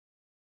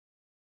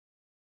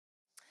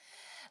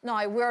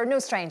Now, we're no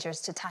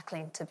strangers to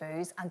tackling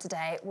taboos, and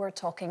today we're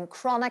talking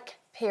chronic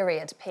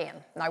period pain.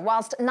 Now,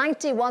 whilst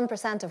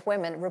 91% of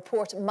women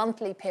report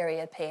monthly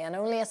period pain,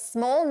 only a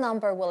small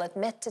number will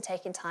admit to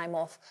taking time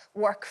off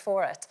work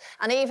for it,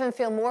 and even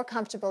feel more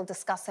comfortable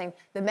discussing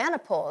the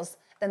menopause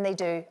than they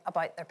do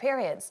about their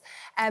periods.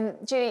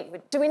 Judy,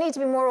 do we need to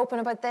be more open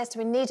about this? Do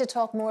we need to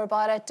talk more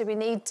about it? Do we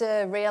need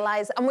to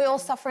realise, and we all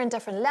suffer in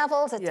different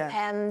levels, it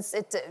depends,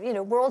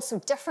 we're all so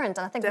different,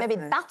 and I think maybe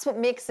that's what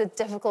makes it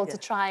difficult to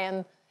try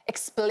and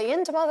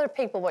explain to other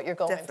people what you're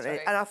going through.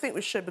 And I think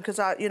we should, because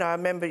I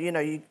remember,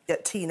 you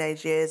get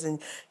teenage years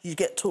and you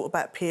get taught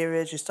about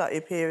periods, you start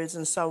your periods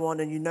and so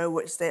on, and you know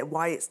what's there,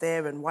 why it's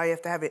there and why you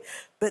have to have it.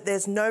 But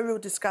there's no real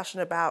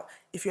discussion about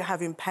if you're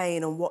having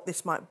pain and what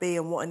this might be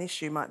and what an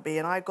issue might be.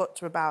 And I got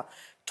to about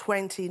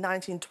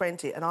 19,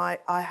 20, and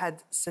I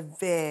had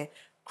severe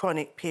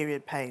chronic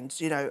period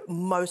pains.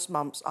 Most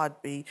months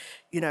I'd be,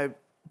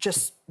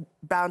 just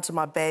bound to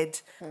my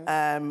bed,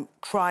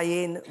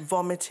 crying,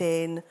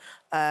 vomiting.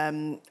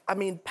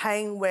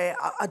 Pain where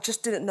I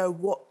just didn't know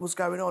what was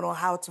going on or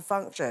how to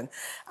function.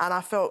 And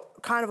I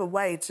felt kind of a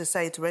way to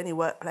say to any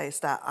workplace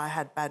that I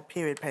had bad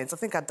period pains. I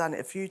think I'd done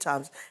it a few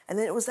times. And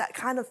then it was that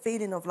kind of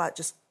feeling of, like,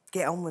 just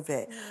get on with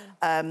it.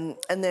 And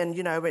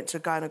then, I went to a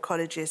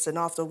gynaecologist, and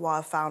after a while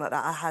I found out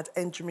that I had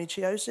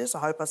endometriosis. I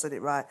hope I said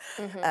it right,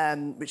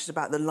 which is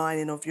about the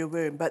lining of your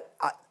womb. But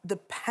the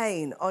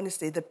pain,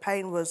 honestly, the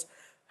pain was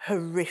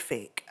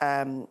horrific.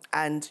 And,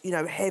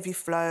 heavy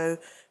flow,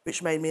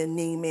 which made me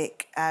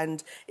anemic.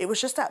 And it was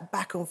just that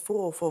back and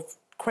forth of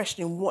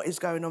questioning what is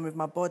going on with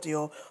my body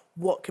or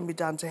what can be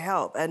done to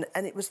help. And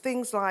it was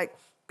things like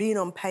being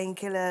on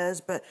painkillers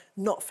but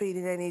not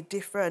feeling any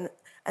different,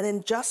 and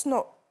then just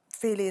not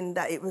feeling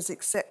that it was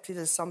accepted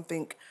as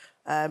something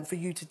for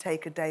you to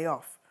take a day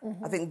off.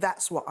 I think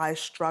that's what I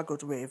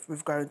struggled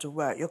with going to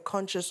work. You're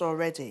conscious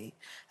already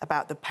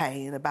about the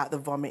pain, about the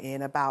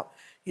vomiting, about,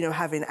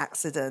 having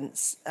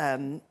accidents,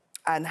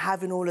 and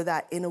having all of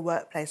that in a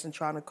workplace and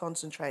trying to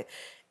concentrate.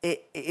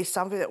 It is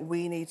something that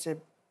we need to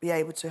be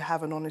able to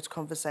have an honest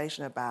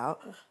conversation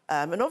about.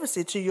 And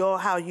obviously to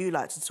how you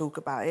like to talk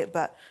about it,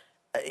 but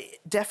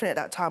definitely at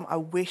that time I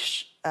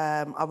wish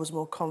I was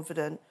more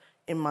confident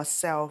in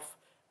myself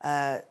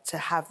to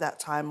have that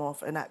time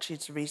off and actually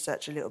to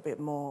research a little bit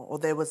more, or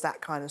there was that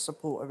kind of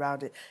support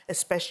around it,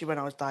 especially when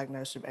I was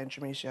diagnosed with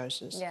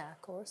endometriosis. Yeah, of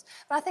course.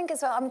 But I think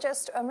as well,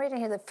 I'm reading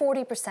here that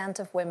 40%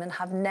 of women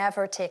have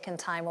never taken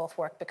time off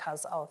work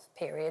because of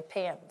period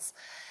pains.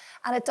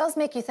 And it does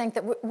make you think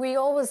that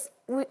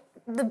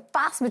the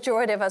vast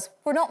majority of us,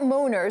 we're not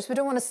moaners. We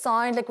don't want to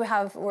sound like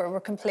we're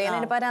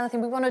complaining about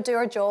anything. We want to do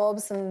our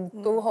jobs and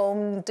go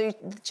home, do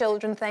the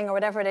children thing or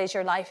whatever it is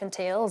your life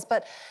entails.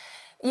 But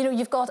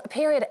you've got a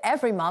period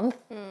every month.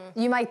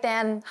 You might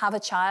then have a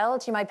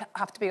child. You might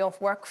have to be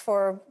off work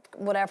for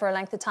whatever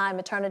length of time,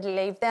 maternity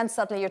leave. Then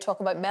suddenly you're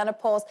talking about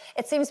menopause.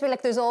 It seems to me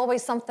like there's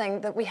always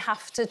something that we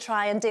have to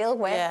try and deal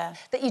with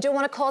that you don't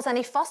want to cause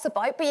any fuss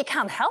about, but you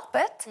can't help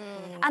it.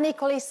 And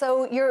equally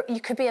so, you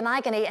could be in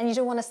agony and you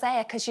don't want to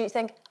say it because you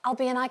think, I'll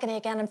be in agony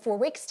again in 4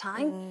 weeks'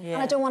 time and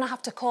I don't want to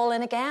have to call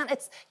in again.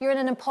 You're in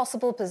an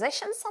impossible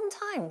position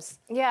sometimes.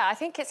 Yeah, I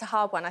think it's a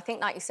hard one. I think,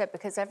 like you said,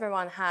 because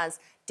everyone has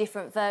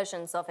different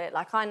versions of it.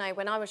 Like, I know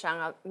when I was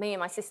young, me and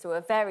my sister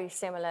were very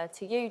similar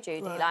to you,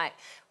 Judy. Right. Like,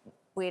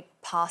 we'd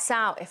pass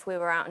out if we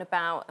were out and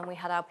about and we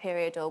had our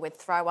period, or we'd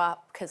throw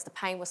up because the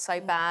pain was so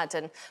bad.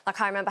 And,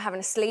 like, I remember having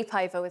a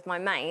sleepover with my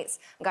mates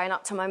and going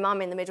up to my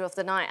mum in the middle of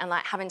the night and,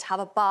 like, having to have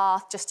a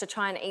bath just to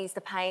try and ease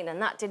the pain,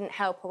 and that didn't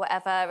help or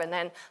whatever. And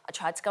then I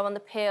tried to go on the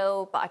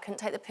pill, but I couldn't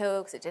take the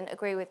pill because it didn't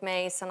agree with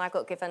me, so then I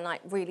got given,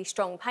 like, really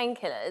strong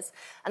painkillers.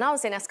 And I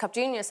was in S Cup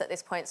Juniors at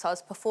this point, so I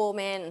was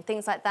performing and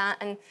things like that,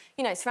 and,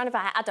 surrounded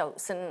by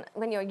adults, and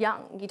when you're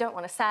young, you don't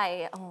want to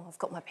say, oh, I've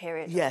got my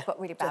period, I've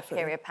got really bad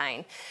period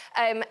pain.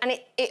 And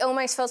it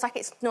almost feels like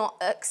it's not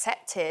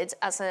accepted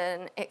as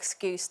an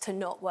excuse to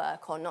not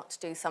work or not to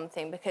do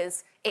something,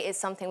 because it is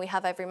something we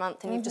have every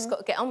month and you've just got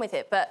to get on with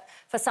it. But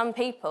for some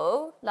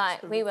people,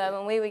 like we were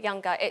when we were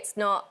younger, it's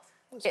not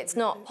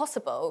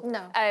possible.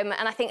 No.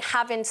 And I think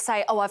having to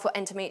say, oh, I've got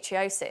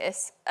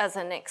endometriosis as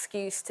an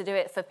excuse to do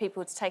it for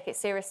people to take it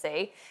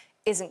seriously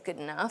isn't good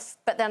enough.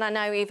 But then I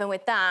know even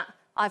with that,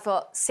 I've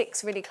got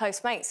 6 really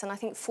close mates, and I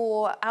think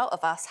 4 out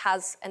of us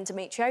has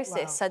endometriosis.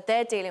 Wow. So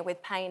they're dealing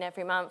with pain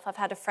every month. I've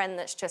had a friend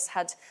that's just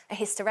had a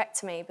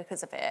hysterectomy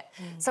because of it.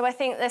 So I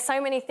think there's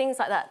so many things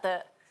like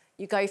that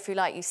you go through,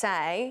 like you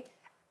say,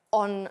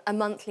 on a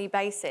monthly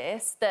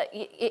basis, that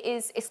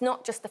it's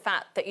not just the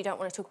fact that you don't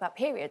want to talk about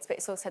periods, but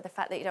it's also the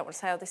fact that you don't want to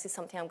say, oh, this is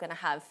something I'm going to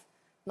have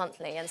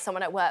monthly, and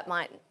someone at work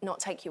might not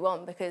take you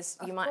on because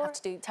you might have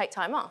to take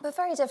time off. But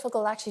very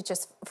difficult, actually,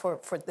 just for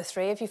the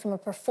three of you from a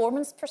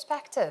performance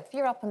perspective.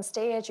 You're up on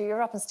stage, or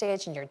you're up on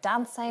stage and you're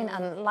dancing,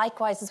 and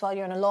likewise as well,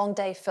 you're on a long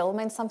day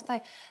filming something.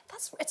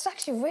 It's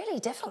actually really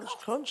difficult.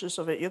 You're conscious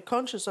of it. You're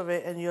conscious of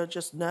it, and you're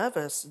just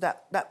nervous.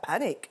 That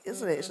panic,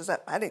 isn't it? It's just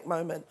that panic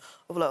moment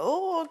of like,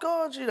 oh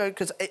God,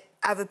 because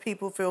other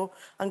people feel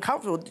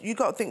uncomfortable. You've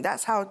got to think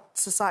that's how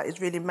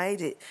society's really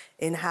made it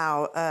in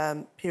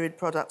how period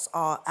products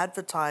are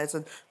advertised.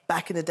 And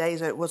back in the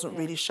days, it wasn't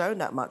really shown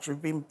that much.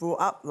 We've been brought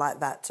up like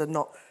that to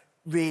not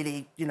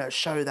really, you know,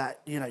 show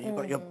that, you know, you've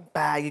got your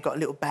bag, you've got a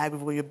little bag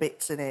with all your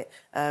bits in it.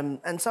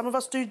 And some of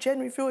us do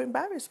generally feel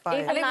embarrassed by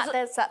it. Even that,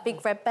 there's that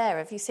big red bear.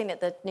 Have you seen it,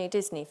 the new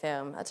Disney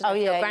film? I don't know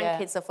if your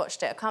grandkids have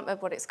watched it. I can't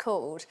remember what it's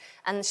called.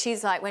 And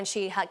she's like, when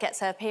she gets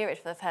her period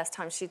for the first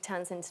time, she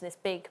turns into this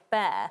big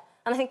bear.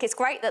 And I think it's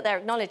great that they're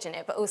acknowledging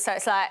it, but also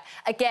it's like,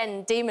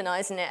 again,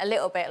 demonising it a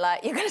little bit,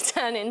 like, you're going to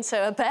turn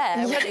into a bear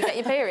when you get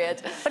your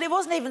period. But it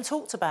wasn't even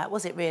talked about,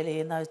 was it, really,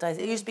 in those days?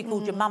 It used to be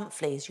called your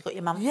monthlies. You got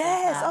your monthlies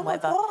now, oh, my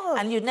God.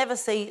 And you'd never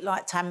see,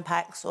 like,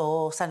 Tampax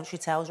or sanitary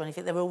towels or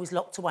anything. They were always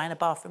locked away in a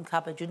bathroom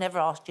cupboard. You never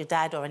asked your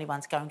dad or anyone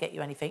to go and get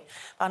you anything.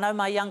 But I know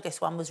my youngest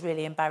one was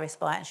really embarrassed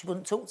by it and she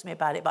wouldn't talk to me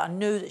about it, but I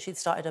knew that she'd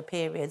started her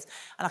periods.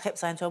 And I kept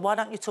saying to her, why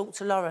don't you talk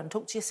to Lauren?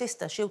 Talk to your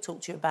sister. She'll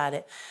talk to you about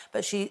it.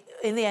 But she,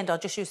 in the end, I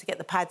just used to get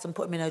the pads and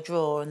put them in her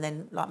drawer and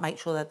then, like, make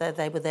sure that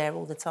they were there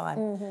all the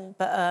time.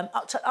 But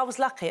I was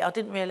lucky. I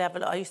didn't really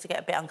have I used to get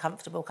a bit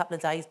uncomfortable a couple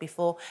of days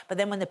before, but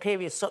then when the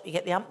period stopped, you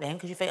get the ump then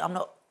because you think, I'm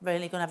not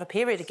really going to have a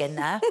period again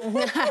now.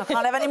 I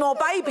can't have any more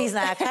babies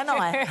now, can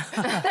I?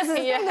 This is,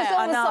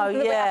 I know,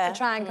 we have to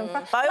try and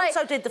confront. But I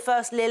also did the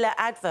first Lila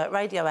advert,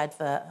 radio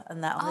advert,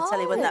 and that on the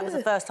telly, when that was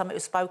the first time it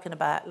was spoken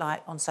about,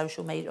 like, on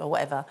social media or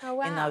whatever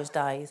in those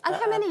days. And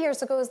how many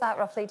years ago was that,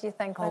 roughly, do you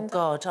think, Oh, Linda?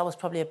 God, I was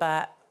probably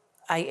about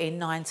 18,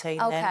 19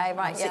 OK, then.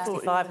 right, I'm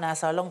 65 now,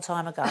 so a long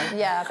time ago.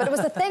 Yeah, but it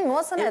was the thing,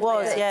 wasn't it? It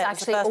was, yeah.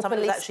 It's It was the first time it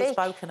was openly actually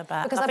spoken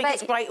about. Because I think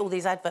it's great, all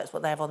these adverts,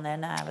 what they have on there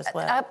now as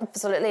well.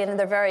 Absolutely, and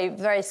they're very,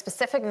 very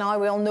specific now.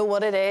 We all know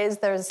what it is.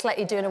 They're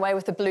slightly doing away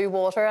with the blue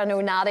water. I know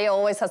Nadia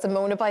always has a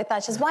moan about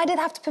that. She says, why did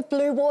they have to put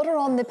blue water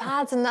on the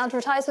pads and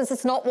advertisements?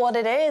 It's not what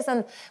it is.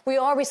 And we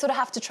sort of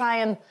have to try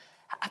and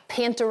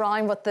paint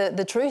around what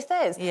the truth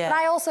is. Yeah. But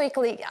I also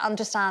equally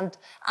understand,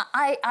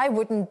 I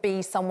wouldn't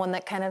be someone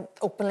that kind of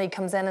openly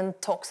comes in and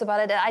talks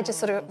about it. I just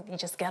sort of, you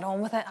just get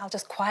on with it. I'll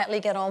just quietly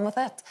get on with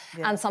it.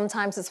 Yeah. And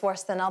sometimes it's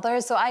worse than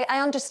others. So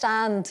I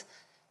understand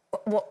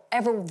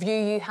whatever view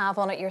you have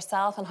on it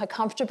yourself and how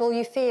comfortable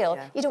you feel.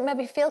 Yeah. You don't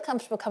maybe feel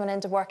comfortable coming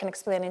into work and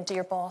explaining to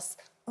your boss,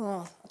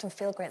 oh, I don't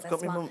feel great this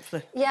month.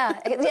 Monthly. Yeah,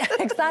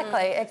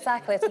 exactly.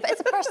 It's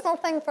a personal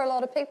thing for a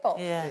lot of people.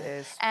 Yeah, it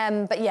is.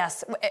 But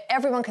yes,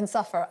 everyone can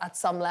suffer at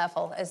some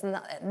level, isn't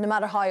that? No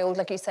matter how old,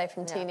 like you say,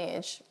 from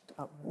teenage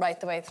right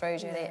the way through,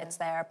 Judy, it's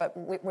there. But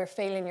we're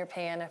feeling your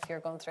pain if you're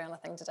going through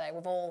anything today.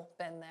 We've all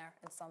been there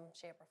in some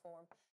shape or form.